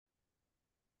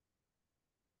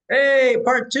Hey,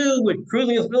 part two with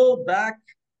Cruising with Phil, back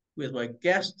with my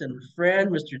guest and friend,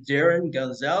 Mr. Darren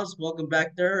Gonzalez. Welcome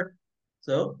back there.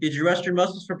 So, did you rest your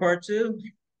muscles for part two?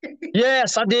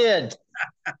 Yes, I did.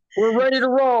 We're ready to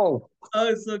roll. Oh,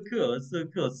 it's so cool. It's so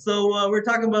cool. So, we're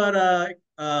talking about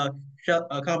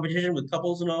competition with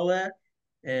couples and all that.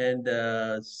 And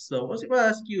so, I was going to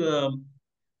ask you,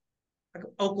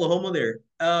 Oklahoma there.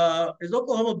 Is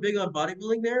Oklahoma big on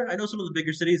bodybuilding there? I know some of the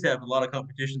bigger cities have a lot of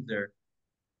competitions there.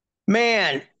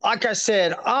 Man, like I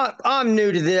said, I'm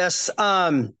new to this.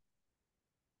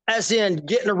 As in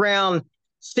getting around,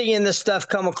 seeing this stuff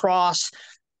come across.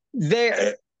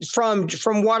 There, from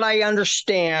what I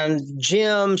understand,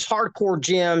 gyms, hardcore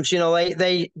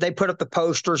gyms, they put up the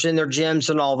posters in their gyms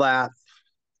and all that.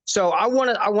 So I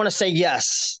want to say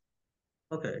yes.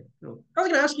 Okay, cool. I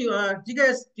was gonna ask you, do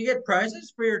you get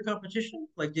prizes for your competition?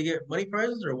 Like, do you get money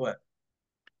prizes or what?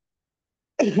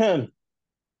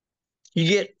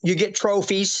 you get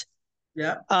trophies,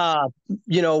 Yeah. uh,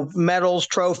 medals,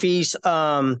 trophies.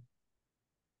 I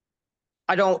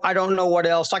don't know what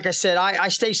else. Like I said, I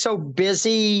stay so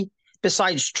busy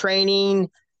besides training.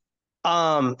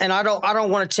 And I don't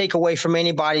want to take away from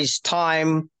anybody's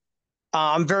time.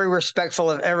 I'm very respectful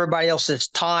of everybody else's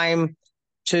time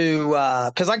to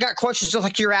because I got questions just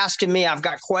like you're asking me. I've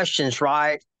got questions,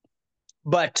 right?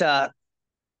 But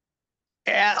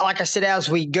like I said, as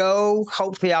we go,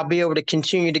 hopefully I'll be able to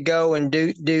continue to go and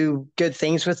do good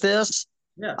things with this.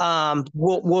 Yeah.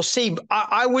 We'll see.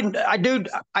 I wouldn't. I do.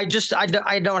 I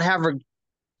don't have a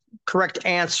correct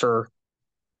answer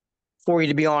for you,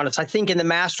 to be honest. I think in the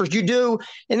Masters, you do.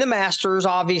 In the Masters,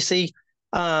 obviously,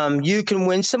 you can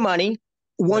win some money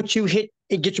Yep. once you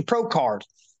get your pro card.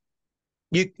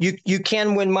 You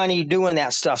can win money doing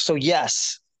that stuff. So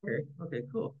yes. Okay. Okay.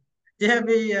 Cool. Do you have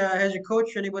a has your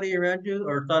coach anybody around you,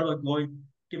 or thought about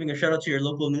giving a shout out to your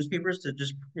local newspapers to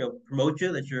just promote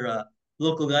you that you're a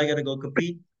local guy gonna go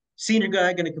compete, senior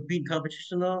guy gonna compete in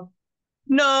competition and all?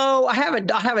 No, I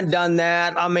haven't. I haven't done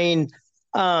that. I mean,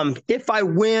 if I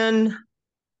win,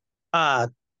 uh,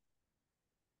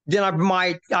 then I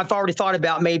might. I've already thought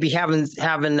about maybe having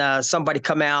somebody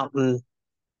come out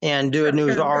and do a Okay.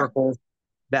 news Okay. article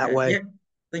that Okay. way. Yeah.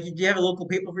 Like, do you have a local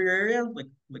paper for your area? Like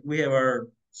we have our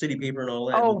city paper and all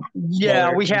that, Oh small yeah,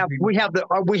 area we have newspaper. we have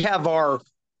the we have our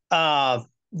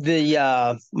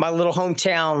the my little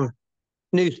hometown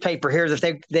newspaper here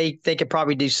that they could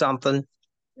probably do something.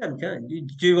 Yeah, okay.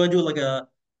 Do you want to do like an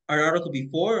article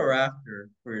before or after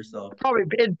for yourself? Probably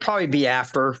it'd probably be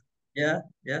after. Yeah,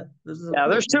 yeah. This is so Yeah,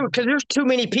 cool. there's too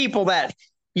many people that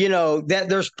that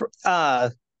there's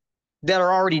that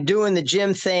are already doing the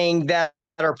gym thing that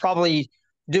are probably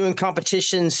doing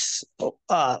competitions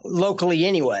locally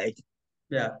anyway.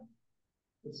 Yeah,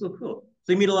 it's so cool.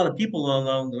 So you meet a lot of people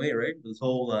along the way, right? This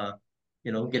whole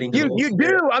getting to know You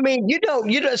area. do. I mean, you know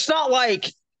it's not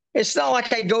like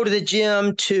I go to the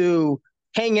gym to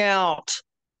hang out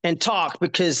and talk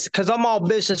because I'm all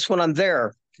business when I'm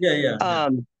there. Yeah, yeah, yeah.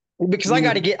 Um, because You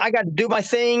mean I got to do my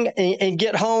thing and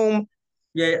get home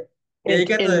yeah, yeah.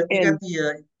 Yeah, and and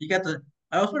you got the.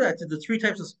 I also want to the three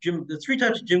types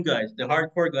of gym guys. The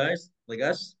hardcore guys like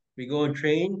us. We go and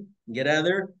train and get out of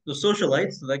there. The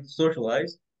socialites that like to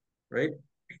socialize, right?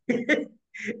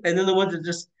 And then the ones that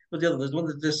just what's the other? There's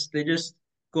ones that just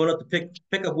going out to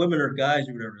pick up women or guys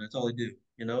or whatever. That's all they do.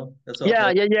 That's all. yeah,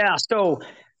 That's yeah, yeah. So,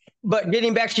 but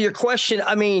getting back to your question,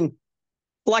 I mean,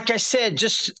 like I said,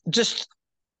 just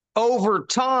over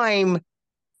time,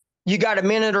 you got a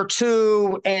minute or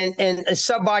two, and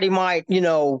somebody might,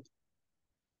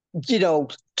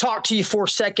 talk to you for a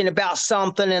second about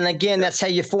something, and again, yeah, that's how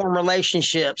you form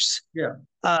relationships, yeah,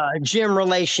 gym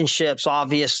relationships,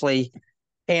 obviously,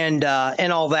 and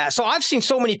all that. So I've seen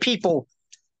so many people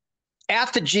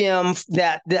at the gym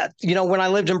that when I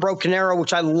lived in Broken Arrow,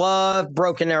 which I love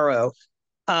Broken Arrow,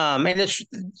 and it's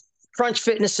Crunch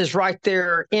Fitness is right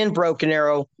there in Broken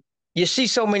Arrow. You see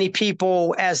so many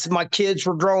people as my kids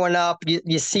were growing up.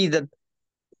 You see the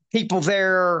people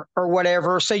there or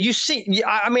whatever. So you see,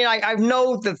 I mean, I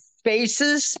know the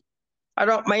faces.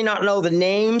 May not know the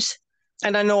names,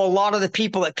 and I know a lot of the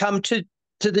people that come to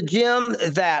the gym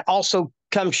that also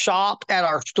come shop at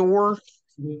our store.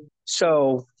 mhm.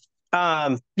 So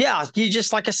yeah, you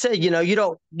just like I said,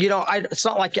 it's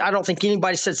not like I don't think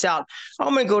anybody sets out,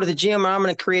 I'm gonna go to the gym and I'm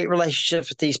gonna create relationships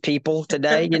with these people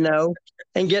today,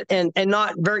 and get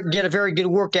a very good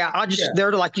workout. I just Yeah,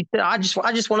 there to like you said, I just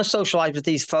want to socialize with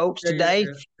these folks yeah, yeah, today,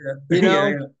 yeah, yeah, you yeah,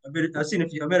 know. yeah. I've seen a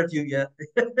few. I met a few. Yeah,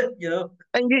 you know.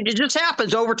 And it just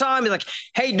happens over time. You're like,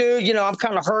 hey, dude, I'm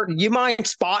kind of hurt. You mind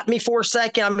spot me for a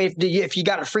second? I mean, if you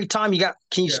got a free time, can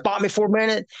you Yeah, spot me for a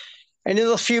minute? And in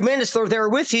those few minutes they're there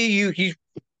with you,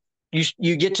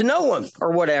 you get to know them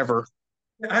or whatever.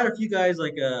 I had a few guys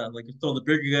like some of the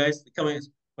bigger guys that come in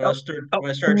Oh,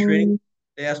 when I started training.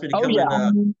 They asked me to oh yeah,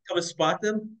 come and spot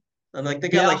them. And like they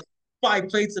got yeah, like 5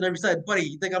 plates on every side. Buddy,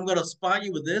 you think I'm gonna spot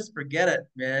you with this? Forget it,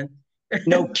 man.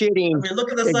 no I kidding. mean,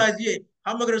 look at the size you.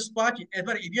 How am I gonna spot you? And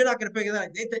buddy, if you're not gonna pick it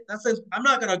up, that says I'm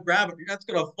not gonna grab it. That's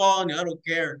gonna fall on you. I don't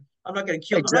care.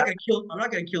 Exactly. I'm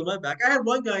not gonna kill my back. I had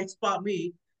one guy spot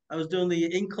me. I was doing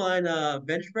the incline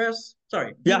bench press.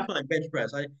 Sorry, Yeah, decline bench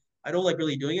press. I don't like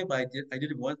really doing it, but I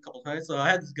did it one couple times. So I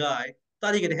had this guy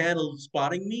thought he could handle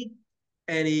spotting me,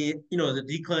 and he the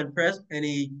decline press, and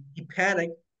he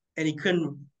panicked and he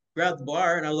couldn't grab the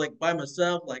bar, and I was like by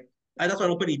myself, like that's why I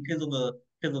don't put any pins on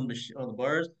the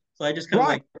bars. So I just kind of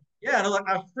right, like yeah, and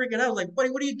I'm freaking out. I was like,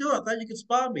 buddy, what are you doing? I thought you could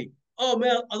spot me. Oh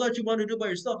man, I thought you wanted to do it by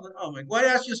yourself. I'm like, oh my, why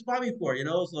did I ask you to spot me for?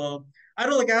 So I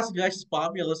don't like asking guys to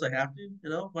spot me unless I have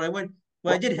to. When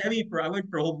I did heavy I went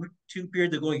for a whole 2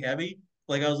 periods of going heavy.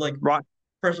 Like I was like right,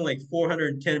 person like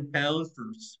 410 pounds for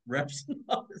reps and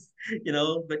all this,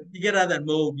 but you get out of that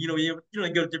mode, you go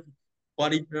to different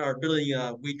body or building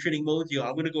weight training modes.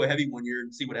 I'm gonna go heavy 1 year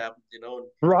and see what happens, and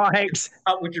right.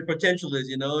 out what your potential is,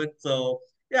 and so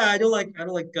yeah, I don't like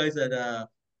guys that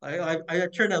I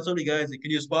turned down so many guys that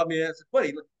can you spot me? I said,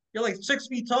 buddy, you're like 6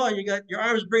 feet tall, and you got your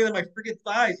arms bigger than my freaking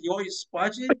thighs. You always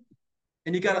spot you.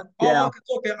 And you gotta, Yeah, oh,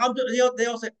 it's okay. They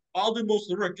all say, I'll do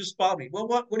most of the work. Just spot me. Well,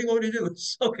 what do you want me to do?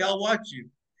 It's okay. I'll watch you.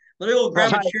 Let me go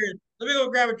grab a right. chair. Let me go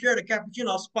grab a chair and a cappuccino.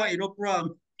 I'll spot you. No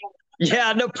problem.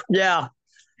 Yeah, no, yeah.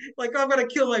 Like I'm gonna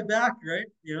kill my back, right?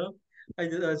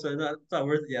 So it's not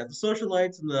worth it. Yeah, the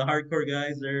socialites and the hardcore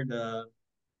guys,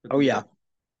 Oh yeah. yeah.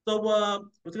 So I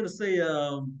was gonna say,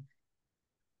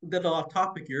 that off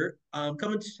topic here. I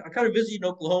kind of visited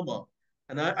Oklahoma,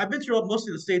 and I've been through most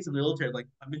of the states in the military. Like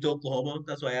I've been to Oklahoma.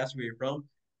 That's why I asked where you're from.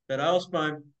 But I also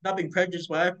find not being prejudiced,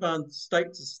 but I found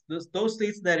states, those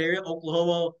states in that area,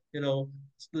 Oklahoma,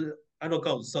 I don't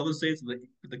call it the southern states,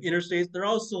 the interstates. They're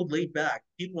all so laid back.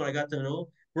 People, when I got to know,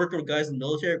 working with guys in the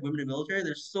military, women in the military,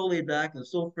 they're so laid back. They're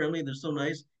so friendly. They're so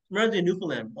nice. Reminds me of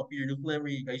Newfoundland, up here in Newfoundland,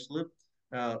 where I used to live,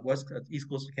 east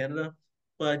coast of Canada.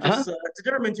 But Uh-huh. just it's a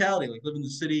different mentality. Like living in the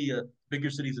city, bigger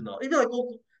cities and all. Even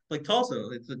like Tulsa,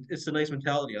 it's a nice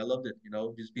mentality. I loved it.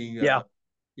 Just being Yeah.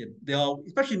 they all,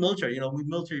 especially military. We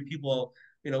military people.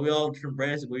 We all from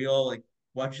branches. We all like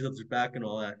watch each other's back and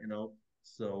all that. Oh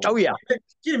So yeah.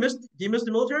 do you miss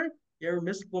the military? You ever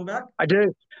miss going back? I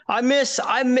do.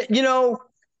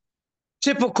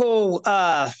 Typical.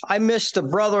 I miss the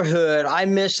brotherhood. I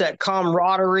miss that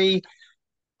camaraderie.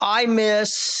 I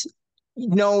miss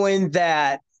knowing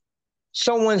that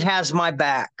someone has my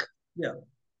back Yeah,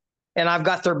 and I've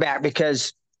got their back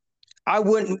because I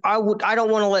don't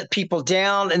want to let people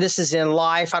down. And this is in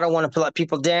life. I don't want to let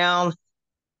people down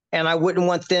and I wouldn't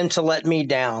want them to let me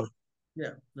down.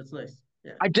 yeah, that's nice.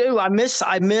 Yeah, I do. I miss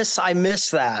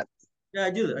that. yeah, I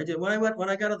do. I do. When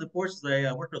I got out of the forces,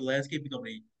 I worked with a landscaping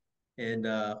company, and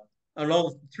and all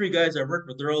the 3 guys I worked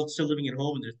with, they're all still living at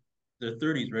home in their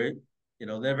 30s, right?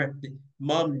 Never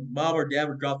mom or dad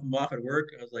would drop them off at work.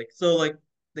 I was like, so like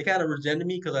they kind of resented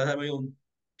me because I had my own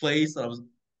place. I was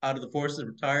out of the forces,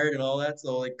 retired, and all that.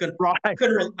 So like Right. I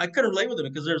couldn't relate with them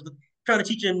because there's trying to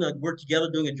teach them to work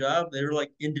together, doing a job. They were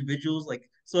like individuals, like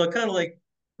so. I kind of like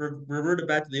reverted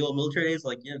back to the old military days,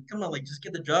 like come on, like just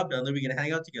get the job done, then we can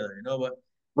hang out together, But it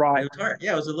Right. was hard.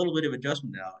 Yeah, it was a little bit of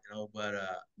adjustment now, but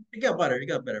it got better. It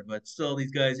got better. But still,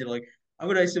 these guys, like I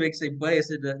would used to say, buddy, I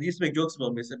said, they used to make jokes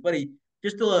about me. I said, buddy, you're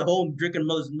still at home drinking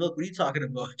mother's milk. What are you talking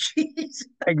about? Jeez.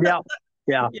 Yeah.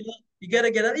 Yeah. You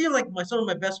gotta get out. Like some of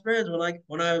my best friends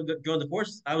when I joined the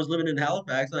forces, I was living in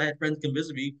Halifax. And I had friends come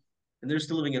visit me, and they're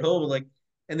still living at home.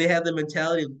 And they have the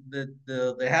mentality,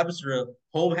 the habits are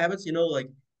home habits. Like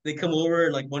they come over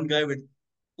and like one guy would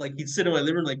like he'd sit in my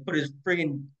living room, like put his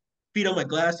friggin' feet on my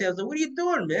glass. I was like, "What are you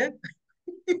doing, man?"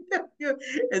 Yeah.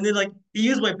 And then like he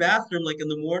used my bathroom like in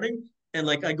the morning, and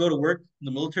like I go to work in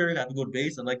the military, I have to go to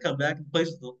base, and I come back and the place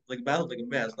is like the bathroom's like a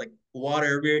mess, like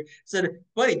water everywhere. Said,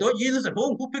 buddy, don't you use this at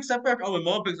home? Who picks up after? Oh, my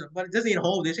mom picks up. But this ain't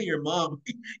home. This ain't your mom.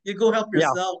 You go help Yeah.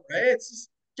 yourself, right? It's just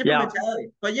different Yeah. mentality.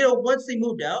 But once they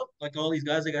moved out, like all these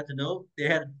guys I got to know,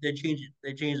 they changed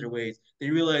their ways. They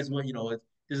realized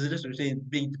there's a difference between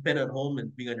being dependent at home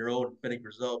and being on your own and fending for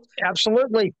yourself.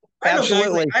 Absolutely. I know guys like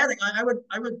Absolutely. I had a guy.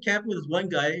 I would camp with this one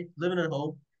guy living at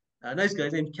home. A nice guy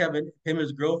named Kevin. Him and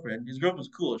his girlfriend. His girlfriend was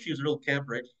cool. She was a real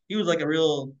camper. Right? He was like a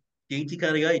real dainty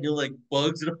kind of guy. He knew like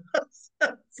bugs and all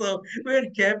that. So we had a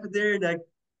camp there, and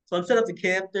so I'm set up the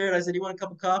camp there, and I said, "You want a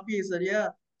cup of coffee?" He said, "Yeah."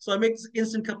 So I make this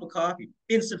instant cup of coffee,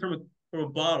 instant from a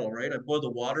bottle, right? I boil the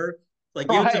water, like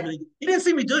give it to Right. him. He didn't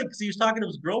see me do it because he was talking to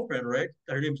his girlfriend, right?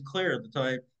 Her name's Claire at the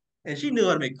time, and she knew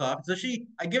how to make coffee. So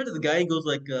I give it to the guy. He goes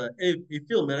like, "Hey, you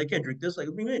feel, man? I can't drink this." Like,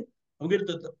 what do you mean? I'm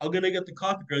gonna get the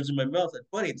coffee grounds in my mouth. Like,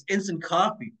 buddy, it's instant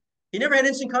coffee. He never had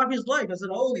instant coffee in his life. I said,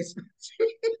 "Holy,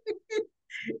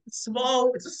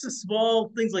 small. It's just small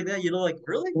things like that. Like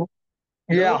really, you know,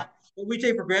 Yeah. what we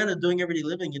take for granted doing everyday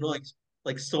living.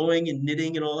 Like sewing and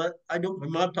knitting and all that. I know my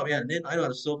mom taught me how to knit. I know how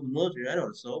to sew in the military. I know how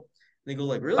to sew. And they go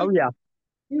like, really? Oh yeah.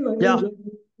 Yeah.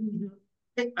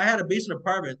 I had a basement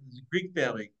apartment. It's a Greek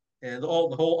family, and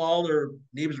all their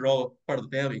neighbors are all part of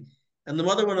the family. And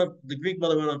the Greek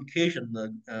mother went on vacation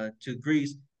to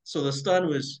Greece, so the son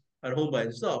was at home by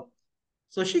himself.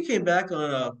 So she came back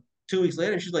on 2 weeks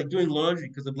later, and she's like doing laundry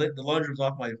because the laundry was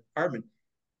off my apartment.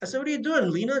 I said, "What are you doing,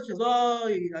 Lena?" She goes, "Oh,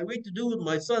 I wait to do with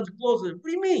my son's clothes." I said, "What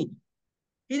do you mean?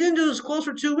 He didn't do his clothes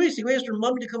for 2 weeks. He waits for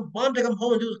mom to come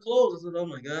home and do his clothes." I said, "Oh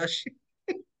my gosh."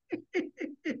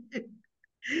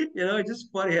 It's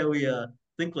just funny how we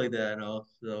think like that.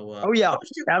 So Oh yeah.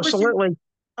 Absolutely.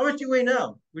 how much do you weigh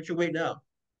now? What's your weight now?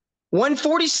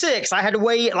 146. I had to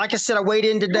weigh, like I said, I weighed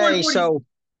in You're today. 140. So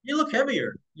You look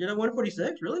heavier. You're not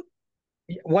 146, really?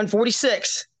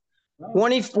 146, Wow.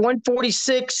 20,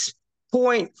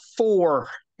 146.4,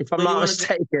 if I'm So you not want to go?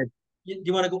 mistaken.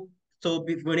 You want to go? So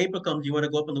when April comes, you want to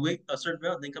go up in the weight a certain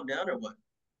amount, and then come down, or what?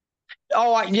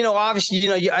 Oh, obviously,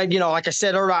 like I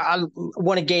said earlier, I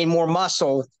want to gain more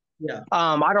muscle. Yeah.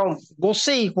 I don't, we'll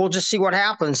see. We'll just see what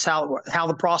happens, how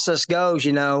the process goes.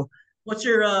 What's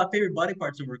your favorite body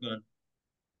parts to work on?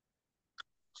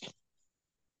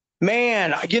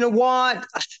 Man, you know what?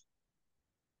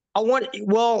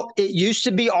 Well, it used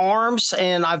to be arms,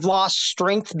 and I've lost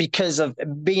strength because of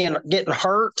getting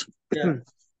hurt. Yeah.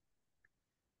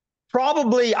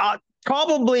 Probably, I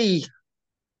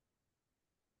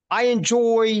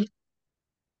enjoy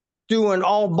doing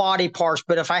all body parts,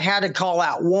 but if I had to call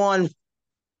out one,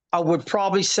 I would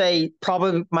probably say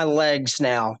probably my legs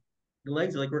now. Your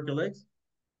legs. You like working legs?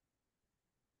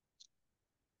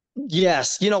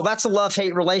 Yes, that's a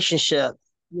love-hate relationship.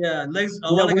 Yeah, legs.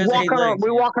 A lot of We guys walk hate on our legs. Yeah.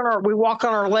 we walk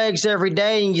on our legs every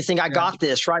day, and you think I Yeah. got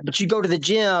this, right? But you go to the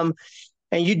gym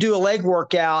and you do a leg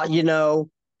workout, and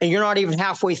you're not even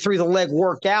halfway through the leg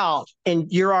workout, and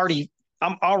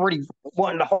I'm already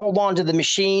wanting to hold on to the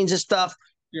machines and stuff.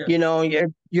 Yeah. You're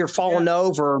Yeah. falling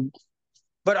over.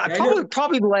 But I Yeah. I know.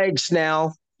 probably legs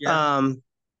now. Yeah.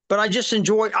 But I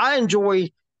enjoy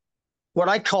what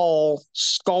I call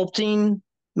sculpting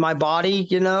my body,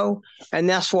 and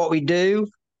that's what we do.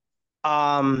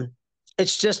 Um,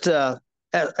 it's just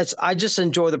I just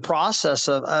enjoy the process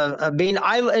of being.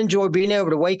 I enjoy being able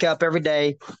to wake up every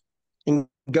day and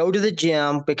go to the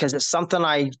gym because it's something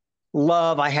I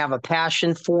love. I have a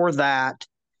passion for that,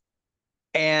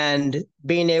 and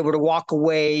being able to walk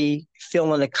away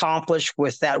feeling accomplished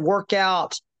with that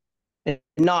workout, and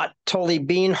not totally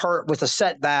being hurt with a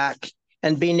setback,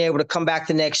 and being able to come back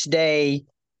the next day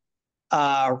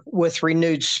with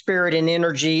renewed spirit and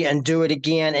energy and do it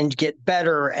again and get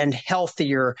better and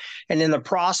healthier. And in the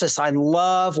process, I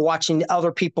love watching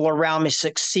other people around me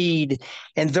succeed,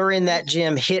 and they're in that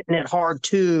gym hitting it hard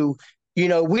too. We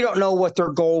don't know what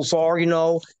their goals are,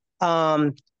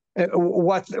 um,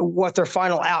 what their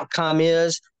final outcome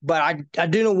is. But I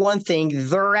do know one thing: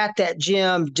 they're at that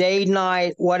gym day,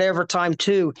 night, whatever time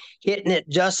too, hitting it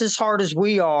just as hard as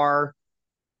we are,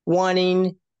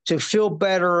 wanting to feel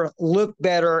better, look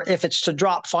better. If it's to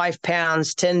drop 5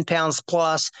 pounds, 10 pounds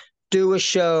plus, do a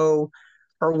show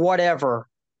or whatever,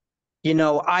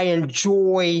 I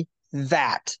enjoy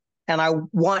that. And I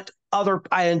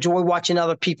enjoy watching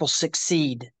other people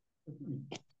succeed.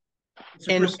 It's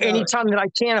your And personality. anytime that I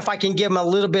can, if I can give them a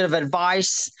little bit of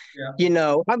advice,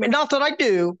 Yeah. I mean, not that I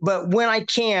do, but when I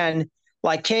can,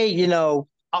 like, hey,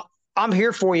 I'm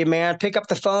here for you, man. Pick up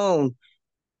the phone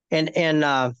and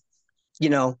you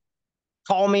know,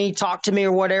 call me, talk to me,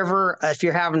 or whatever. If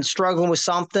you're struggling with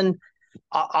something,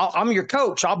 I'm your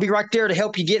coach. I'll be right there to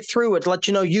help you get through it. Let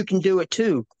you know you can do it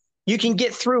too. You can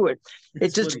get through it. It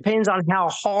It's just funny. depends on how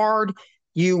hard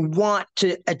you want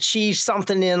to achieve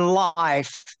something in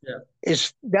life. Yeah.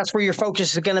 That's where your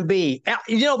focus is going to be.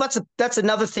 That's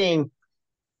another thing.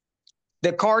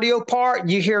 The cardio part,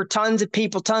 you hear tons of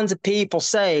people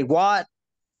say, "What?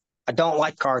 I don't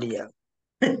like cardio."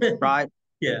 Right?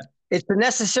 Yeah. It's a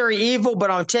necessary evil, but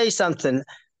I'll tell you something.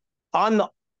 I'm the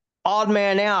odd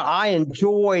man out. I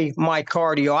enjoy my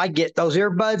cardio. I get those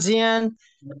earbuds in,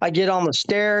 I get on the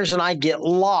stairs, and I get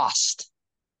lost.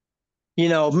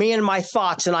 Me and my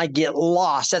thoughts, and I get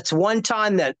lost. That's one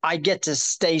time that I get to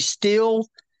stay still,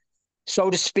 so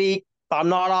to speak. I'm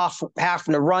not off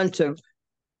having to run to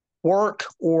work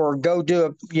or go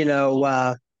do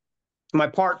my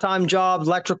part-time job,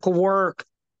 electrical work,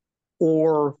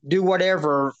 or do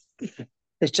whatever.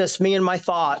 It's just me and my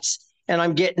thoughts, and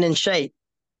I'm getting in shape.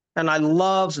 And I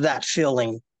love that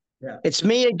feeling. Yeah. It's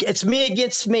me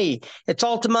against me. It's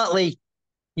ultimately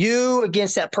you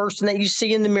against that person that you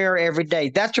see in the mirror every day.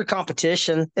 That's your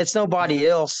competition. It's nobody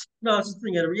else. No, it's the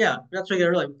thing. Yeah, that's what you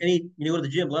gotta realize. When you go to the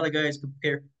gym, a lot of guys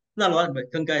compare. Not a lot, but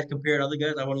some guys compare to other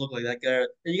guys. I want to look like that guy.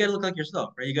 And you gotta look like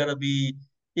yourself, right? You gotta be.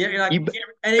 Yeah, you're not, You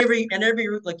and every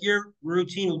like your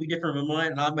routine will be different from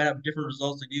mine, and I might have different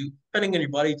results than you, depending on your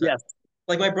body type. Yes.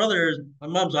 Like my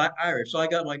mom's Irish, so I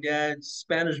got my dad's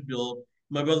Spanish build.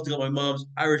 My brother's got my mom's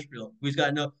Irish build. He's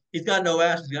got no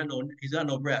ass. He's got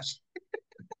no breast.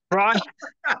 Right.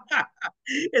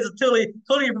 It's a totally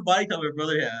different body type my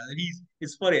brother has, and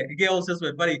it's funny. He always says,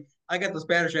 "My buddy, I got the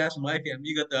Spanish ass in my family.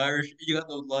 You got the Irish. You got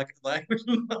the language."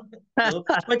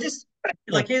 But just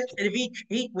like and if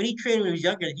he when he trained when he was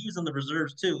younger, he was in the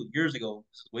reserves too years ago.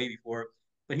 This is way before,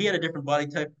 but he had a different body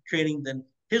type training than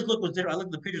his look was different. I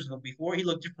looked at the pictures of him before. He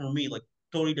looked different from me, like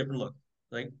totally different look.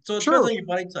 Like so, it depends Sure. on your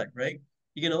body type, right?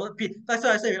 You know, that's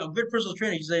why I say a good personal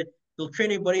trainer. You say they'll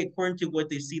train anybody according to what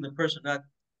they see the person,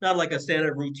 not like a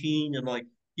standard routine and like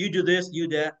you do this, you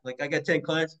that. Like I got 10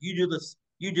 clients, you do this,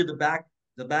 you do the back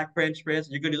bench press,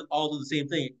 and you're gonna all do the same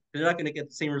thing. You're not gonna get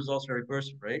the same results for every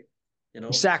person, right? You know?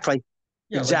 Exactly.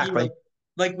 Yeah, like you Exactly.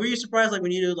 like were you surprised like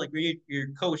when you do like when your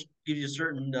coach gives you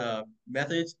certain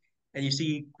methods and you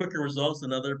see quicker results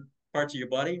than other parts of your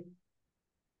body?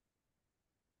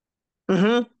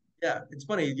 Hmm. Yeah, it's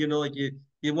funny, like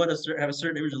you want to have a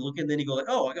certain image of looking, then you go like,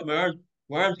 oh, I got my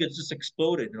arms get just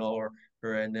exploded, or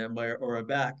and then my or a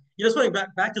back. It's funny.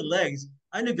 Back to the legs.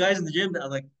 I knew guys in the gym that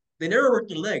like they never worked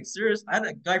their legs. Serious. I had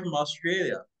a guy from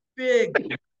Australia, big,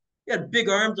 he had big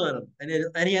arms on him,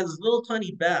 and he has this little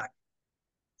tiny back.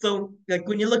 So like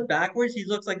when you look backwards, he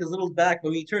looks like his little back, but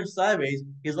when he turns sideways,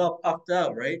 he's all puffed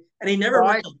out, right? And he never worked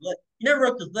Right. his leg. He never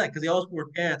worked his leg because he always wore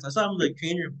pants. I saw him like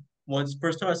trainer once.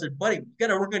 First time I said, "Buddy, you got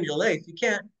to work on your legs. You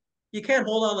can't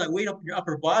hold all that weight up in your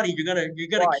upper body. You're gonna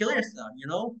Right. kill yourself.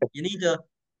 You need to."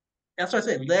 That's why I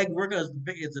say leg workout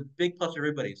is a big plus for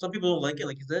everybody. Some people don't like it,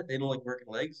 like you said, they don't like working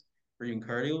legs or even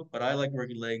cardio, but I like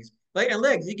working legs. Like and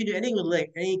legs, you can do anything with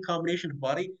leg, any combination of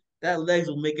body. That legs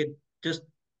will make it just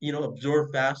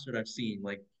absorb faster than I've seen.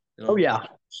 Oh Like yeah.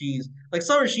 machines, like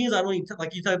some machines I don't even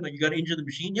like you talking about. You got to injure the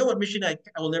machine. You know what machine I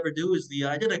will never do is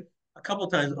I did a couple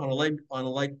times on a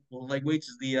light weights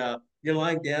is you're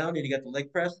lying down and you got the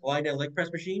lying down leg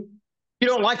press machine. You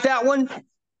don't like that one?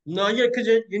 No, yeah, because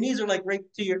your knees are like right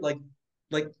to your like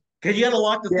because you got to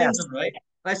lock the things Yes. in, right?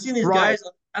 And I see these Right. guys,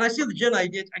 and I see the gym. I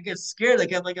get scared. They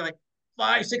got like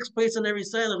 5, 6 plates on every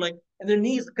side. They're like, and their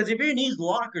knees, because if your knees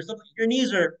lock or something, your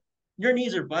knees are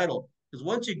vital. Because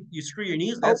once you screw your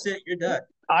knees, Oh, that's it. You're done.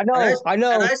 I And I know. I and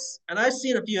know. I and I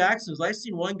seen a few accidents. I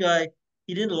seen one guy,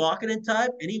 he didn't lock it in time,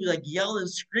 and he was like yelling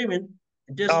and screaming,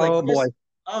 and just like Oh boy. just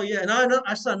oh yeah. And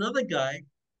I saw another guy,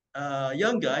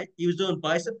 young guy. He was doing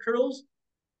bicep curls,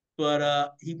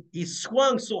 but he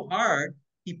swung so hard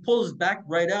he pulls his back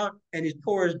right out and he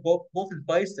tore both his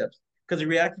biceps because he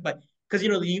reacted because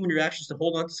the human reaction is to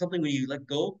hold on to something when you let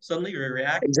go suddenly or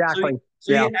react. So he Exactly.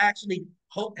 so he Yeah. actually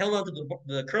held on to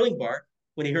the curling bar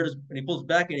when he pulls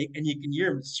back and you can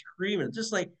hear him screaming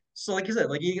just like so like I said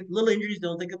like you get little injuries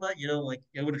don't think about like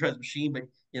I would have tried the machine but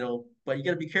you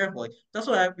got to be careful like that's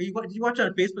why you watch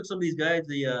on Facebook some of these guys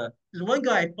there's one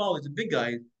guy I follow he's a big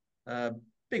guy uh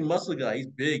big muscle guy. He's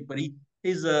big, but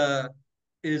his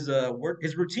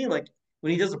routine like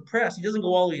when he does a press, he doesn't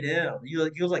go all the way down. He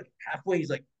goes like halfway.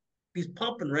 He's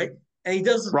pumping right, and he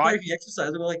does quite Right. a few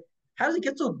exercises. I'm like, how does he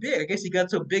get so big? I guess he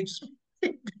got so big just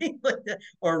being like that,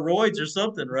 or roids or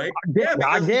something, right? Yeah,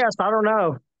 I because guess. I don't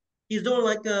know. he's doing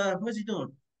like what's he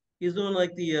doing? He's doing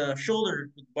like the shoulder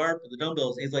bar for the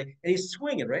dumbbells. And he's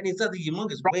swinging right, and he's got the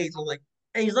humongous weights. I'm like,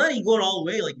 and he's not even going all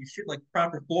the way like you should like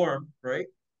proper form, right?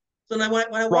 So now when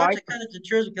I watch, Right. it kind of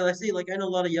deters because I see like I know a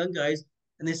lot of young guys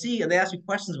and they ask me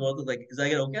questions about it like is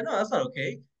that okay? No, that's not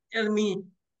okay. And I mean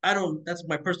I don't. That's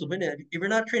my personal opinion. If you're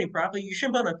not training properly, you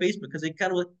shouldn't put it on Facebook because it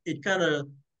kind of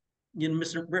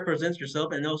misrepresents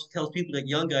yourself and it also tells people that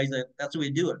young guys that that's the way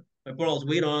to do it. By putting all this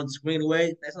weight on, swinging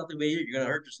away, that's not the way to do it. You're gonna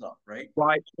hurt yourself, right?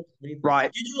 Right. Do Right.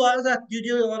 you do a lot of that? Do you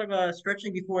do a lot of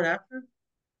stretching before and after?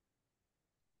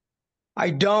 I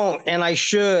don't, and I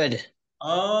should.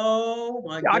 Oh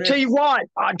my I'll tell goodness. you what.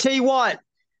 I'll tell you what.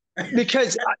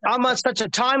 Because I'm on such a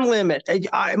time limit.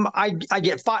 I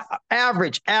get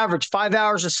average 5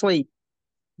 hours of sleep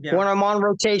Yeah, when I'm on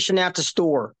rotation at the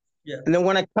store, yeah, and then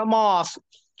when I come off,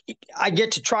 I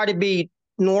get to try to be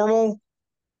normal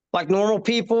like normal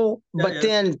people, Yeah, but yeah.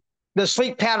 then the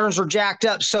sleep patterns are jacked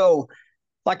up. So,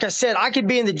 like I said, I could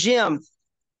be in the gym,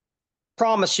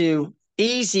 promise you,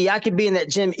 easy. I could be in that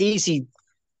gym easy,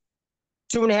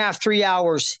 2.5, 3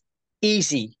 hours,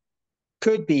 easy.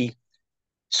 Could be.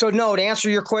 So no, to answer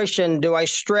your question, do I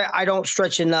stretch? I don't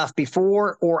stretch enough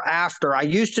before or after. I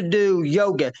used to do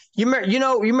yoga. You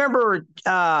remember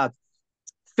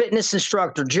fitness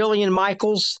instructor Jillian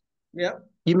Michaels? Yeah,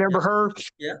 You yeah, remember her?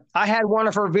 yeah. I had one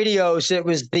of her videos. It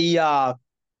was the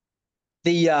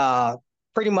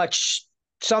pretty much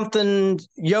something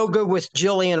yoga with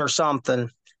Jillian or something.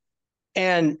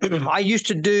 And I used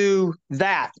to do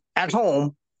that at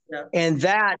home, Yeah. and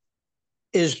that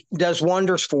is does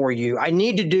wonders for you. I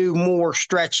need to do more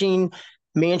stretching.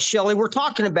 Me and Shelly were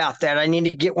talking about that. I need to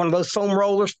get one of those foam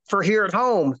rollers for here at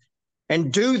home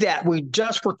and do that.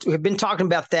 Have been talking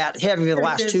about that heavy the Yeah,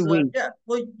 last because 2 weeks. yeah,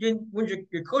 well, when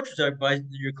your coaches are advised,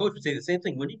 your coach would say the same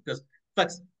thing, wouldn't he? Because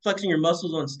flexing your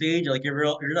muscles on stage, like if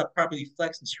you're not properly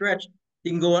flexed and stretched,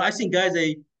 you can go. I seen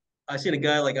a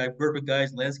guy like I work with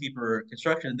guys, landscape or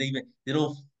construction, and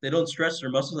they don't stretch their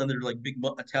muscles, and they're like big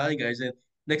Italian guys. And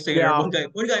next thing you know, Yeah.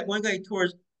 one guy he tore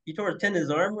his tendon in his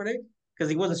arm, right? Because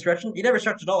he wasn't stretching. He never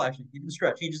stretched at all. Actually, he didn't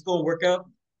stretch. He just go and work out,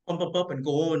 pump, and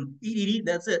go and eat.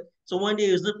 That's it. So one day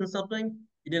he was lifting something.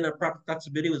 He didn't have proper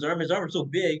flexibility with his arm. His arm was so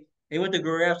big. And he went to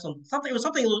grab something. It was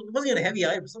something. It wasn't even a heavy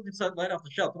item. Something light off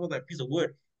the shelf. It was like a piece of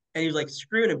wood. And he was like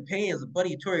screaming in pain as a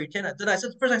buddy tore your tendon. Then I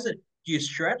said, "Do you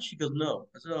stretch?" He goes, "No."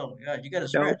 I said, "Oh my god, you got to No.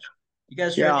 stretch. You got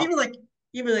to stretch." Yeah.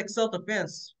 Even like self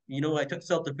defense. You know, I took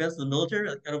self defense in the military.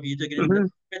 Like, I don't know if you took it in, but Mm-hmm. we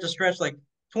had to stretch like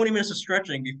 20 minutes of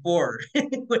stretching before.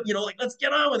 But like let's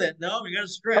get on with it. No, we got to Oh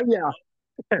stretch. yeah.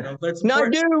 But it's No,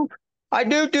 important. I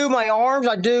do my arms.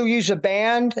 I do use a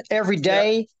band every Yeah.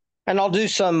 day, and I'll do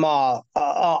some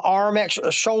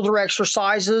shoulder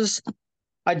exercises.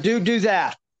 I do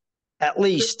that at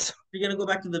least. You're gonna go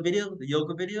back to the video, the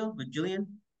yoga video with Jillian.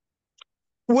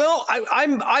 Well,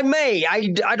 I may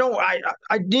I don't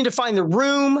I need to find the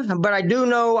room, but I do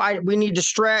know we need to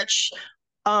stretch.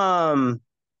 Um,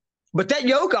 but that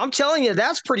yoga, I'm telling you,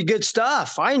 that's pretty good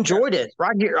stuff. I Yeah. enjoyed it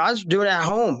right here. I was doing it at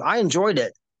home. I enjoyed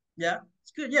it. Yeah,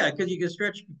 it's good. Yeah, because you can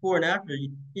stretch before and after.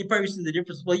 You probably see the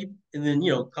difference. Well, and then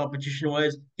competition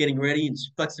wise, getting ready and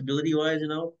flexibility wise,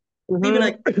 even Hmm.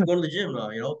 like going to the gym now.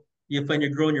 You find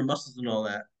you're growing your muscles and all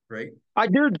that, right? Is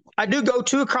I do go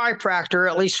to a chiropractor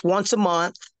at least once a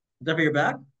month. that for your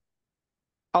back?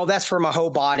 Oh, that's for my whole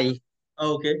body.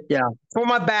 Oh, okay. Yeah, for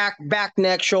my back,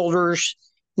 neck, shoulders,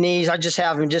 knees. I just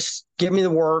have him just give me the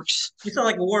works, You sound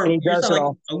like a war. and he You does sound it like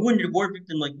all. a wounded war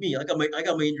victim like me. I got my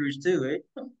injuries too,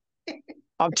 eh?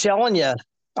 I'm telling you.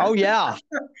 Oh yeah.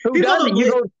 Who People don't doesn't? You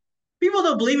believe. go. People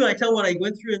don't believe me. I tell what I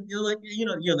went through, and like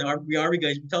the army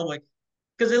guys. We tell them like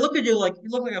because they look at you like you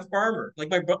look like a farmer. Like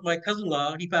my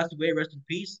cousin-in-law, he passed away, rest in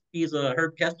peace. He's a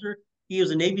Herb Kester. He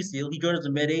was a Navy SEAL. He joined us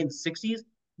in Med A in the '60s.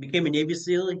 Became a Navy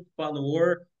SEAL. He fought in the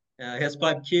war. Has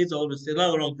 5 kids. All of his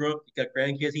not all grown up. He got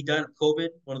grandkids. He died of COVID.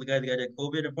 One of the guys that died of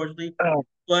COVID, unfortunately. Oh,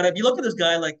 But if you look at this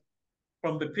guy, like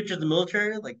from the pictures of the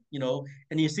military, like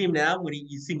and you see him now when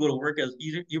you see him go to work as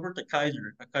he worked at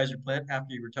a Kaiser plant after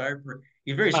he retired.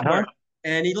 He's very uh-huh. smart,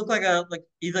 and he looked like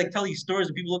he's like telling you stories,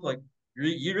 and people look like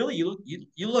you really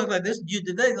you look like this. You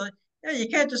did that. Like, yeah, you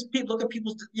can't just look at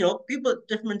people's people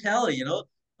different mentality.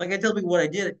 Like I tell people what I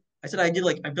did. I said I did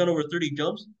like I've done over 30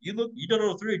 jumps. You done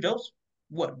over 30 jumps?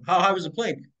 What? How high was the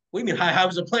plane? What do you mean how high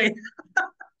was the plane?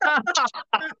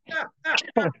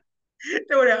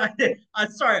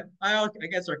 I'm sorry. I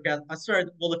get sarcastic. I'm sorry.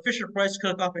 Well, the Fisher Price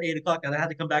cut off at 8 o'clock, and I had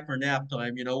to come back for nap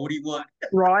time. What do you want?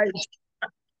 Right.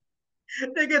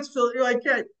 That gets Phil. I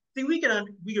can't see. We can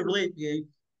relate.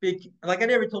 Big like I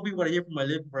never told people what I did for my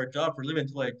live for a job for a living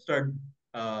until I started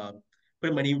uh,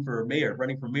 putting my name for mayor,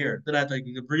 running for mayor. Then I had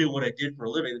to reveal what I did for a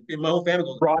living. And my whole family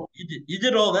goes, Right. You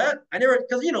did all that? I never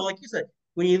because like you said,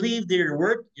 when you leave your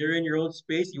work, you're in your own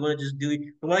space. You want to just do it.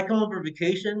 But when I come home for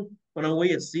vacation, when I'm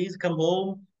away at seas, come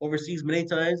home overseas many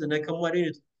times, and I come home, I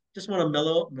just want to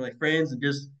mellow up with my friends and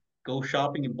just go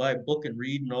shopping and buy a book and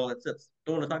read and all that stuff.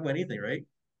 Don't want to talk about anything, right?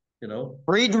 You know.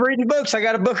 Reading books. I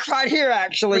got a book right here,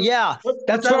 actually. Yeah. What's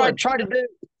That's that what I one? try to do.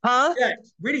 Huh? Yeah,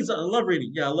 reading's I love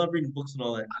reading. Yeah, I love reading books and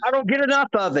all that. I don't get enough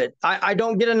of it. I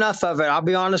don't get enough of it. I'll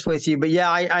be honest with you. But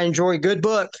yeah, I enjoy a good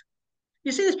book.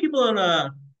 You see these people on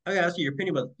I gotta ask you your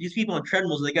opinion about these people on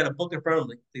treadmills. They got a book in front of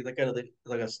them, they got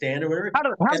like a stand or whatever. How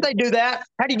do And they do that?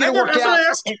 How do you get it worked that's what out? I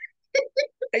asked.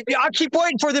 I keep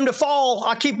waiting for them to fall.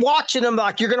 I keep watching them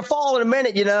like you're going to fall in a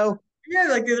minute. Yeah,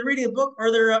 like they're reading a book,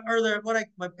 or they're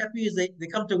my pet peeve is they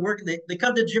come to work, they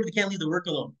come to the gym, they can't leave the work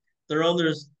alone. They're on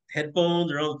their headphones,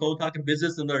 they're on the phone talking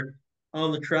business, and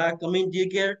on the track. I mean,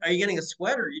 are you getting a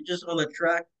sweat, or are you just on the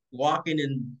track walking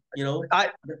and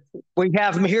I we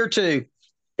have them here too.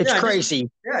 It's Yeah, just crazy.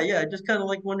 yeah. Just kind of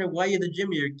like wondering why you're at the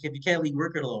gym here if you can't leave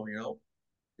work alone. You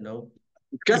know.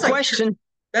 Good That's like question.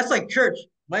 that's like church.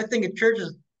 My thing at church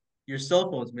is your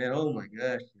cell phones, man. Oh my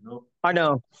gosh. I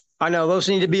know. I know. Those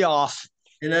need to be off.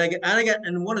 And I got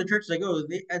and one of the churches I go,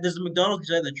 there's a McDonald's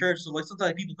beside the church. So like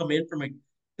sometimes people come in from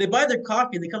they buy their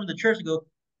coffee and they come to the church and go,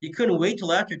 you couldn't wait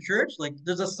till after church? Like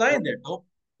there's a sign there, no?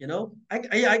 I've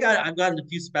gotten a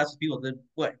few spats with people that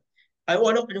what? I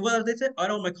don't and what they said, I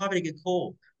don't want my coffee to get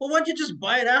cold. Well, why don't you just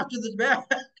buy it after the mass?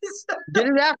 Get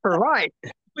it after, right?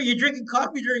 But you're drinking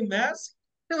coffee during mass?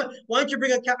 Why don't you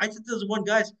bring a cap? I said to this one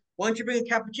guy, why don't you bring a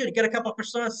cappuccino? Get a couple of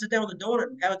croissants, sit down with a donut,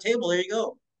 and have a table. There you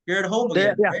go. You're at home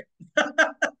again, Yeah.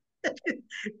 right?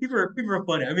 People are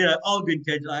funny. I mean, all good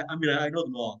kids. I mean, I know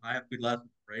them all. I have good laughs,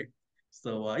 right?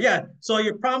 So yeah. So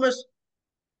you promise.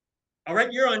 All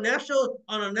right, you're on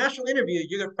a national interview.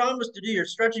 You're gonna promise to do your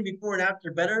stretching before and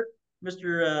after better,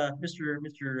 Mister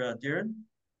Darren.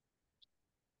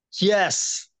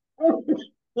 Yes.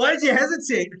 Why did you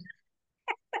hesitate?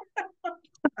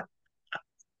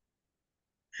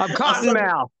 I'm I'll cotton send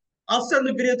mouth. I'll send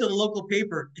the video to the local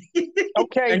paper.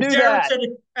 Okay, and do Darren that. said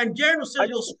and Darren said I,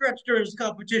 he'll stretch during his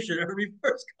competition, every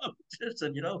first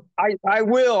competition. I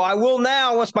will. I will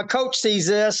now once my coach sees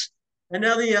this. And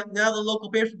now the local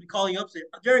papers will be calling you up saying,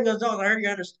 Darren Gonzalez, I heard you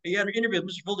had an interview with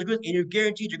Mr. Fulton, and you're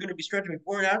guaranteed you're going to be stretching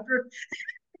before and after.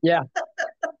 Yeah.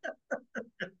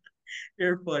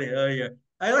 You're funny. Oh yeah.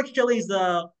 I like Shelly's.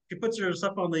 She puts her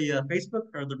stuff on the Facebook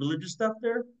or the religious stuff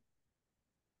there.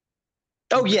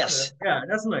 Oh yes. Yeah,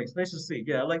 that's nice. Nice to see.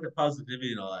 Yeah, I like the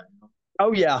positivity and all that.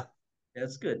 Oh yeah. Yeah,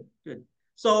 it's good. Good.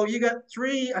 So you got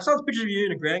three. I saw the pictures of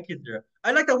you and the grandkids there.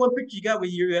 I like that one picture you got where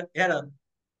you had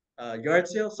a yard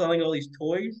sale selling all these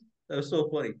toys. That was so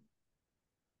funny.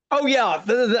 Oh yeah.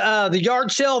 The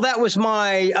yard sale, that was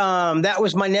my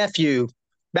nephew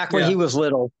back when Yeah, he was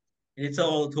little. and you sell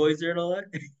all the toys there and all that.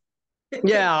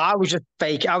 Yeah, I was just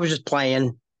fake. I was just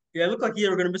playing. Yeah, it looked like you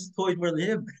were gonna miss the toys more than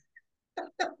him.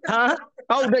 Huh?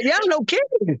 Oh yeah, no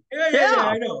kidding. Yeah. Yeah.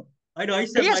 I know. I know. I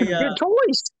used to He have has my some good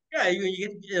toys. yeah. You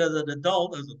get the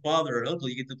adult as a father or an uncle.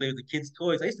 You get to play with the kids'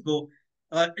 toys. I used to go.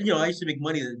 I used to make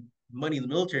money in the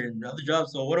military and other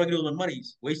jobs. So what do I do with my money?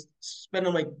 Spend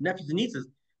on my nephews and nieces.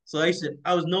 So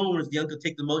I was known as the uncle,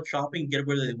 take them out shopping, get it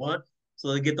where they want.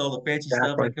 So they get all the fancy stuff.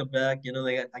 I Exactly. come back,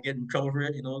 I get in trouble for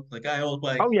it. Like I always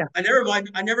buy. Oh yeah. I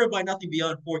never buy nothing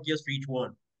beyond 4 gifts for each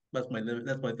one. That's my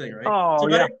thing, right? Oh So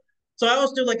yeah. so I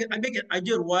always do like I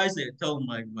do it wisely. I tell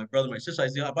my brother, my sister,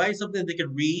 I buy something they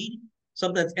can read,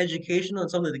 something that's educational, and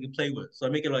something they can play with. So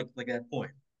I make it like that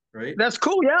point, right? That's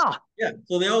cool. Yeah. Yeah.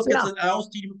 So they always get Yeah. to. I always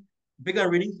teach them big on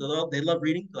reading. So they love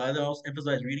reading. So I always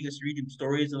emphasize reading. Just reading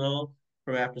stories and all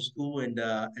from after school and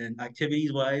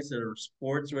activities wise or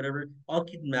sports or whatever. I'll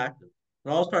keep them active.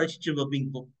 And I always try to teach them about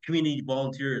being community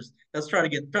volunteers. That's trying to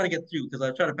get through because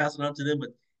I try to pass it on to them, but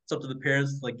it's up to the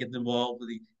parents to like get involved with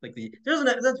there's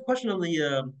a question on the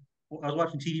I was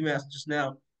watching TV Mass just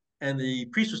now, and the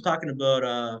priest was talking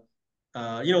about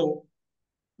you know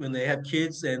when they have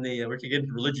kids and we're getting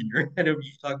into religion here. I know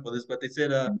you talk about this, but they said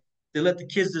they let the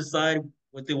kids decide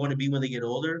what they want to be when they get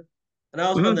older. And I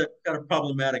always found Mhm. that kind of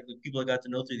problematic with people I got to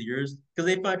know through the years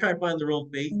because try to find their own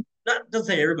faith. Not doesn't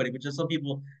say everybody, but just some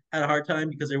people had a hard time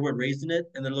because they weren't raised in it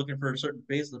and they're looking for a certain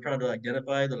faith. So they're trying to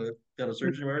identify that got a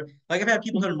search anywhere. Like I've had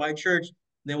people come to my church and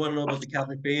they want to know about the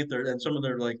Catholic faith and some of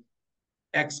their like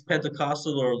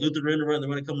ex-Pentecostal or Lutheran, or they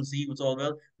want to come and see what's all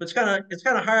about. But it's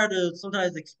kind of hard to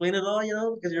sometimes explain it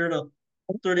all, because you're in a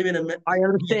 30-minute I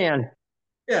understand.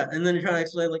 yeah, and then you're trying to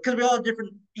explain like because we all have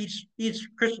different each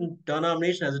Christian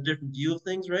denomination has a different view of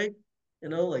things, right?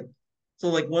 Like so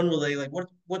like one will they like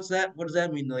what's that? What does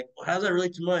that mean? Like how does that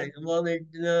relate to mine? Well, they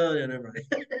no, never mind.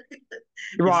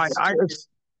 it's Right. it's too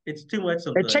it's too much It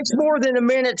sometimes. takes more than a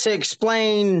minute to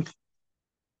explain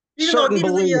Even though certain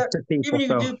beliefs to even people. you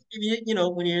So do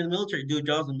when you're in the military, do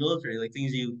jobs in the military, like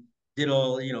things you did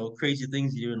all crazy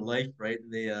things you do in life, right?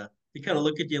 And they kind of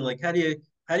look at you and like how do you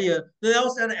they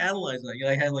also kind of analyze like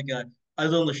I had like I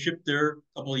was on the ship there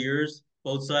a couple of years,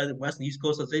 both sides, the west and east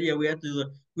coast. I said, yeah, we had to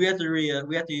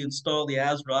install the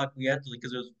ASRock. We had to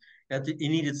because it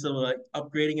needed some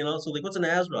upgrading and also like what's an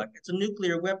ASRock? It's a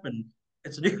nuclear weapon.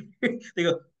 It's a nuclear. They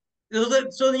go.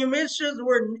 So you mentioned the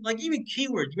word, like even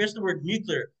keywords. You mentioned the word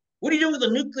nuclear. What are you doing with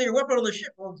a nuclear weapon on the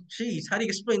ship? Well, geez, how do you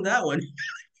explain that one?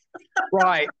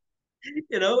 right.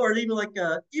 Or even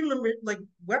like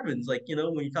weapons, like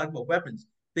when you talk about weapons,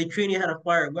 they train you how to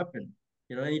fire a weapon,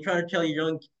 and you're trying to tell your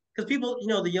young because people,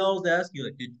 they always ask you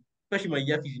like, dude, especially my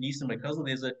nephews and nieces and my cousin,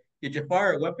 they say, Did you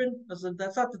fire a weapon? I said,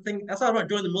 that's not the thing. That's not about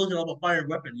joining the military. It's about firing a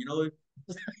weapon. You know,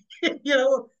 you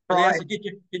know. Or they ask Right.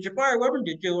 you, did you fire a weapon?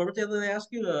 Did you? Every time they ask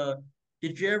you,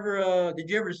 did you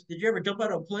ever jump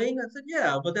out of a plane? I said,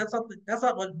 yeah, but that's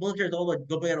not what military is all about.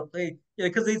 Jumping out of a plane. Yeah,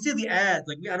 because they see the ads.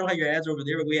 Like I know how your ads are over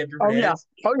there, but we have Oh different yeah. ads.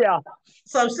 Oh yeah.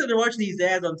 So I'm sitting there watching these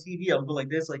ads on TV. I'm going like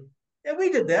this, like, yeah,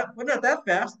 we did that. We're not that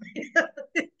fast.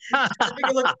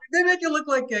 They make it look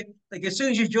like as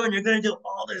soon as you join, you're gonna do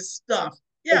all this stuff.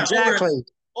 Yeah, Exactly.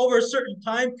 over a certain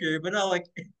time period, but not like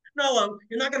no,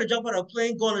 you're not gonna jump out of a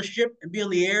plane, go on a ship, and be on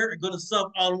the air and go to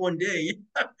sub all in one day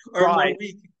or in one Right.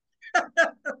 week.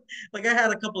 Like I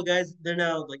had a couple of guys. They're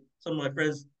now like some of my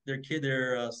friends. Their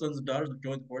sons and daughters have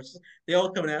joined the forces. They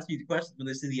all come and ask me the questions when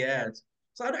they see the ads.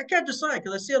 So I can't decide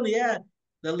because I see on the ad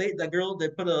that girl they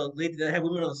put a lady that have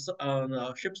women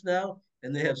on ships now,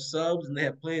 and they have subs and they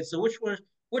have planes. So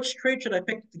which trade should I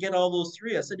pick to get all those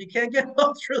three? I said you can't get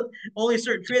all three. Only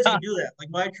certain trades can do that. Like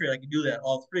my trade, I can do that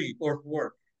all three or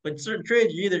four. But certain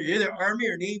trades, you're either Army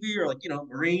or Navy or like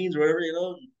Marines or whatever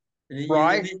and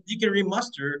Right. you can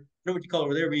remuster. I know what you call it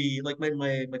over there. We like my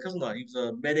cousin-in-law. He was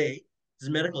a med A. He's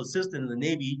a medical assistant in the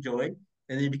Navy. He joined,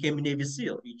 and then he became a Navy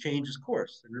SEAL. He changed his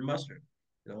course and remustered.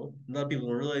 A lot of people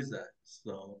don't realize that.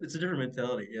 So it's a different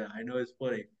mentality. Yeah, I know it's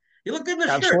funny. You look good in the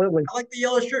shirt. Absolutely. I like the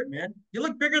yellow shirt, man. You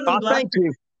look bigger than Oh, the last thank picture.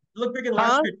 you. You look bigger than the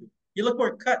last Huh? picture. You look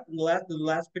more cut than the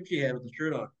last picture you had with the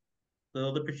shirt on. The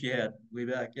other picture you had way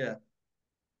back, yeah.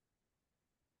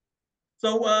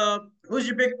 So who's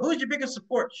your biggest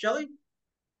support? Shelly?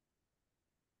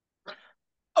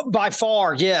 By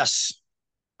far, yes.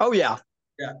 Oh yeah.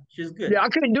 Yeah, she's good. Yeah, I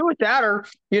couldn't do it without her,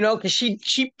 because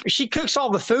she cooks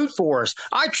all the food for us.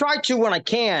 I try to when I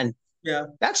can. Yeah.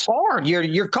 That's hard.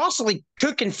 You're constantly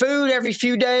cooking food every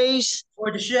few days.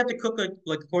 Or does she have to cook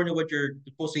like according to what you're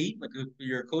supposed to eat? Like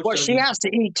your coach Well, tells she you, has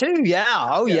to eat too. Yeah.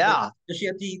 Oh yeah, but yeah. does she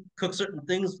have to cook certain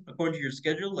things according to your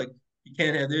schedule? Like you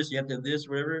can't have this, you have to have this,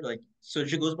 whatever. Like so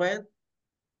she goes by it.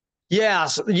 Yeah.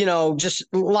 So, just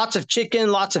lots of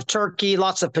chicken, lots of turkey,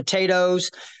 lots of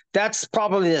potatoes. That's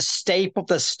probably the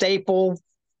staple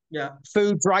Yeah.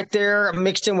 foods right there,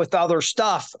 mixed in with other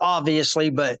stuff, obviously.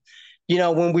 But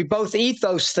when we both eat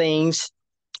those things,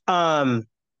 um,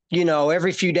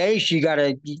 every few days you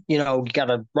gotta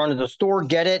run to the store,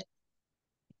 get it,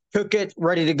 cook it,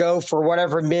 ready to go for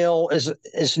whatever meal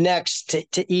is next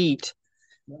to eat.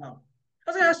 Wow.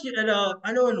 I was gonna ask you, and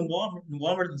I know in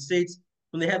Walmart in the States,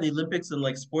 when they have the Olympics and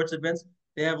like sports events,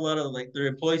 they have a lot of like their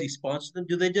employees, they sponsor them.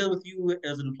 Do they deal with you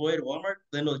as an employee at Walmart?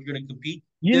 They know that you're gonna compete.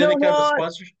 You Do they have know any kind of a what?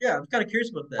 sponsorship? Yeah, I'm kind of curious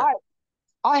about that. I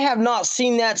I have not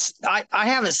seen that. I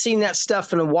haven't seen that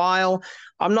stuff in a while.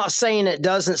 I'm not saying it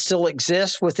doesn't still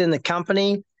exist within the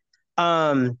company.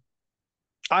 Um,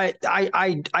 I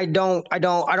don't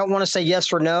want to say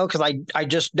yes or no because I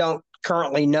just don't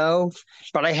currently know,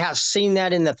 but I have seen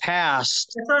that in the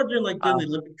past. I saw during Uh, the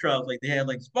Olympic trials, like they had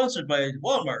like sponsored by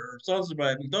Walmart or sponsored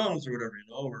by McDonald's or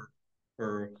whatever,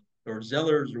 or or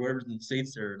Zellers or whatever in the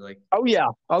States. They're like, oh yeah,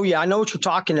 I know what you're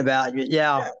talking about. Yeah,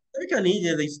 yeah, that'd be kind of neat.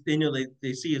 Yeah, they know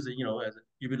they see as as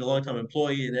you've been a long time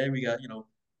employee, and then we got I don't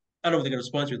know if they're gonna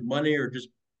sponsor with money or just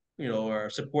or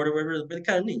support or whatever, but it's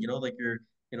kind of neat. Like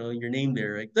your name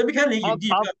there. Like that'd be kind of neat.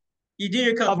 I've, I've, You do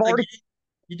your I've like already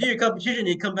you do your competition,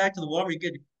 you come back to the Walmart, you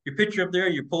get your picture up there,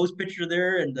 your pose picture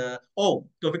there, and oh,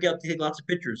 don't forget to take lots of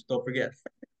pictures. Don't forget.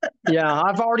 yeah,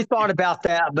 I've already thought about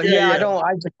that, but Yeah, yeah, yeah.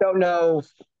 I just don't know.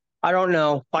 I don't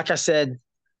know. Like I said,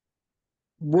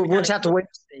 That'd be we'll kind of just have to cool. wait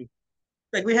and see.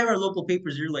 Like we have our local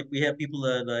papers here. Like we have people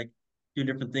that like do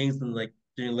different things and like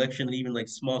during election and even like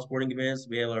small sporting events.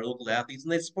 We have our local athletes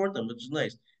and they support them, which is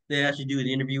nice. They actually do an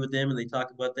interview with them and they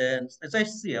talk about that. And it's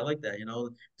nice to see. I like that.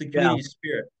 The Yeah. community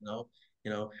spirit.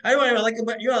 I know what I like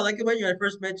about you. I like about you. When I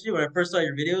first met you when I first saw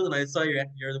your videos and I saw your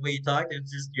the way you talked.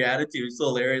 It's just your attitude. It's so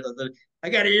hilarious. I thought I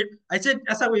got it. I said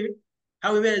that's how we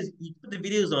met. Is you put the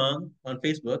videos on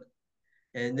Facebook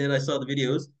and then I saw the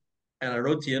videos and I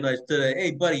wrote to you and I said,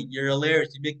 hey, buddy, you're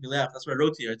hilarious. You make me laugh. That's what I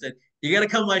wrote to you. I said, you got to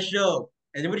come to my show.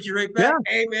 And then what did you write Yeah. back?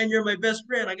 Hey, man, you're my best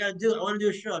friend. I got to do it. I want to do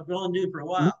a show. I've been wanting to do it for a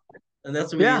while. And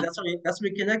Yeah. that's how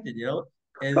we connected. And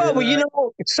Oh, then,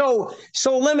 well,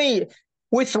 so let me,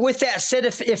 with that said,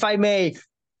 if I may,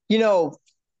 you know,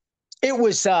 it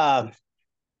was the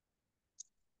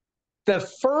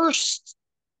first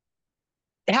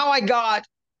how I got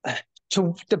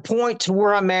to the point to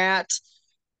where I'm at,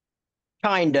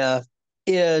 kinda,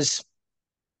 is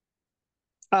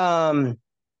um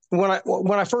when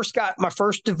I first got my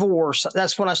first divorce.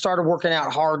 That's when I started working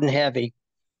out hard and heavy.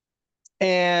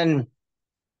 And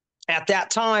at that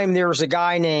time, there was a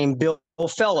guy named Bill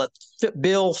Phillips.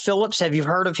 Bill Phillips, have you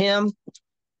heard of him?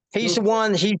 He's No. the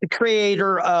one. He's the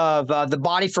creator of the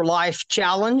Body for Life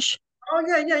Challenge. Oh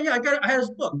yeah, yeah, yeah. I had his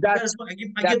book. I got his That's book. I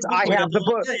that's give books I away. have the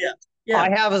book. Yeah, yeah, I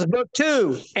yeah, have his book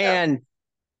too, yeah, and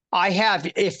I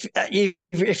have.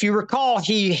 If you recall,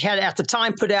 he had at the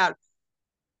time put out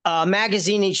a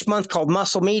magazine each month called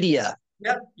Muscle Media.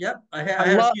 yeah, yeah. I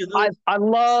had a few of those. I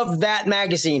love that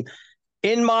magazine.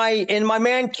 In my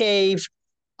man cave,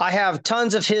 I have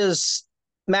tons of his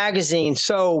magazines.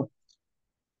 So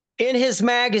in his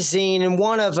magazine, in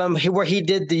one of them, where he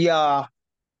did the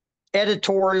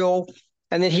editorial,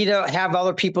 and then he'd have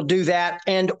other people do that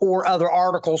and or other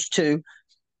articles too.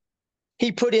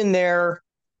 He put in there,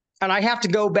 and I have to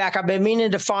go back. I've been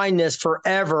meaning to find this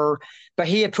forever, but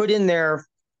he had put in there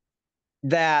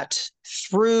that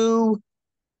through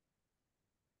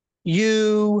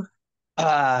you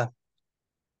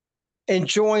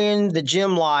enjoying the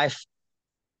gym life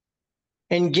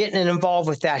and getting involved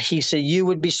with that, he said you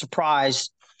would be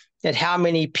surprised at how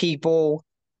many people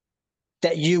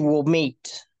that you will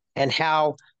meet and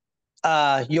how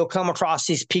you'll come across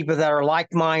these people that are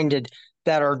like-minded,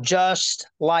 that are just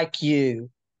like you,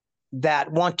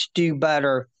 that want to do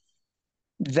better.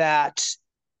 That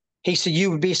he said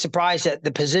you would be surprised at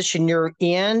the position you're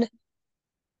in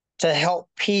to help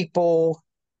people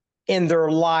in their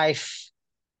life's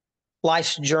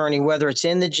journey, whether it's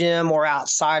in the gym or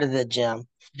outside of the gym.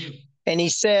 And he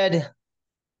said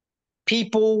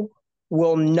people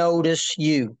will notice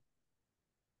you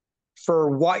for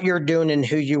what you're doing and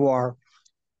who you are.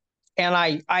 And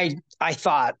I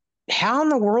thought, how in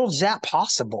the world is that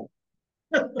possible?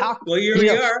 How, Well, here you we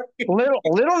know, are.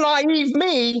 little naive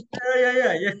me. Yeah,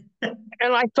 yeah, yeah, yeah.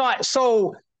 And I thought,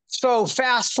 so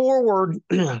fast forward,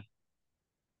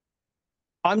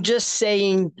 I'm just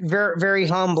saying very, very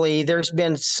humbly, there's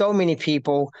been so many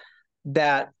people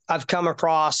that I've come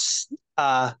across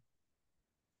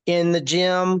in the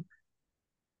gym,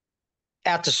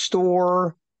 at the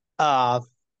store,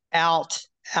 out,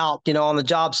 on the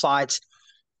job sites,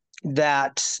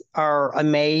 that are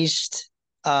amazed,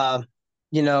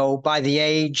 by the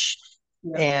age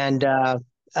Yeah. and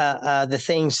the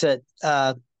things that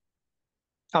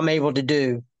I'm able to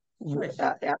do Nice.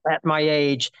 at my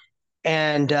age,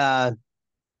 and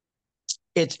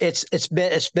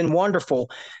it's been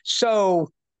wonderful.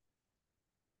 So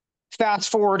fast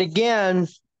forward again,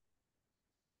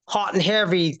 hot and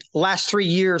heavy. Last 3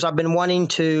 years, I've been wanting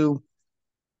to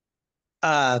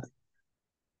uh,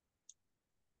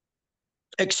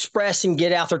 express and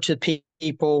get out there to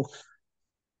people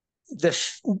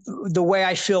the way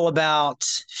I feel about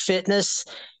fitness,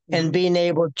 and being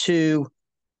able to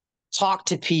talk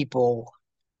to people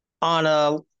on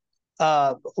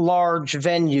a large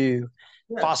venue,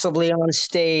 Yeah. possibly on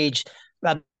stage,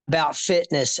 about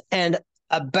fitness and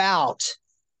about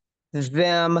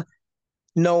them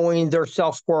knowing their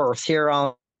self-worth here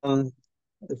on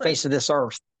the face Nice. of this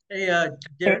earth, Hey, and,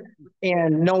 Darren.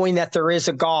 and knowing that there is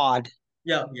a God.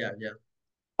 Yeah, yeah, yeah.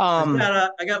 Um,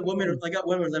 I got women. I got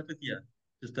women left with you.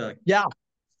 Just yeah,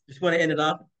 just want to end it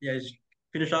off. Yeah, just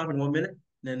finish off in 1 minute,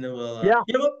 and then we'll. yeah,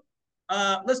 You know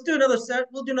what? Let's do another set.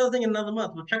 We'll do another thing in another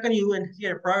month. We'll check on you and see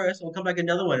your progress, and we'll come back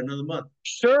another one in another month.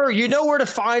 sure. You know where to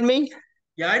find me.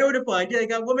 Yeah, I know what to find. Yeah, I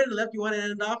got 1 minute left. You want to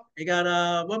end it off? I got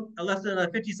less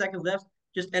than 50 seconds left.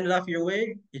 Just end it off your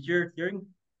way. It's your turn.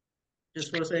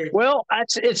 Just want to say Well,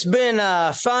 it's been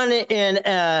fun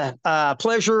and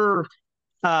pleasure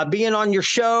being on your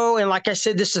show. And like I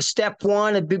said, this is step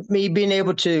one of me being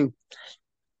able to,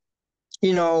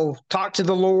 talk to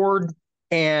the Lord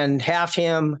and have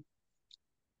Him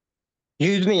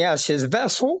use me as His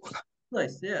vessel,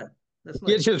 nice. Yeah, that's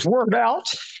get nice. His word out,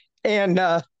 and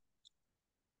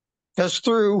just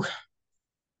through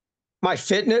my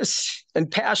fitness and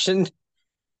passion,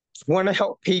 want to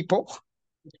help people.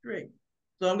 That's great.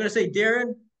 So I'm gonna say,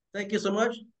 Darren, thank you so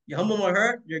much. You humble my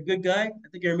heart. You're a good guy. I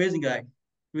think you're an amazing guy.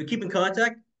 We keep in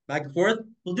contact, back and forth.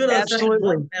 We'll do another session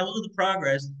Absolutely. and we'll do the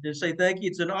progress. Just say thank you.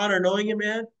 It's an honor knowing you,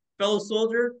 man. Fellow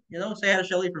soldier. Say hi to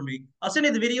Shelly for me. I'll send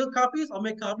you the video copies. I'll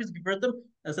make copies, convert them,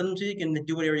 and send them to you. You can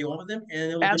do whatever you want with them, and then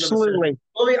we'll do another session. Absolutely.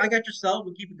 Oh, wait, I got your cell.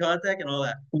 We'll keep in contact and all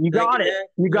that. You Thank you, got it. man.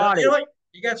 You got You know it. what?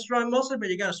 You got strong muscle, but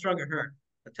you got a stronger heart.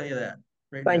 I'll tell you that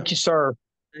right now. Thank you, sir.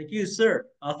 Thank you, sir.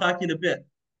 I'll talk to you in a bit.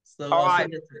 So All I'll right.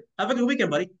 send it to you. Have a good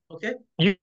weekend, buddy. Okay. You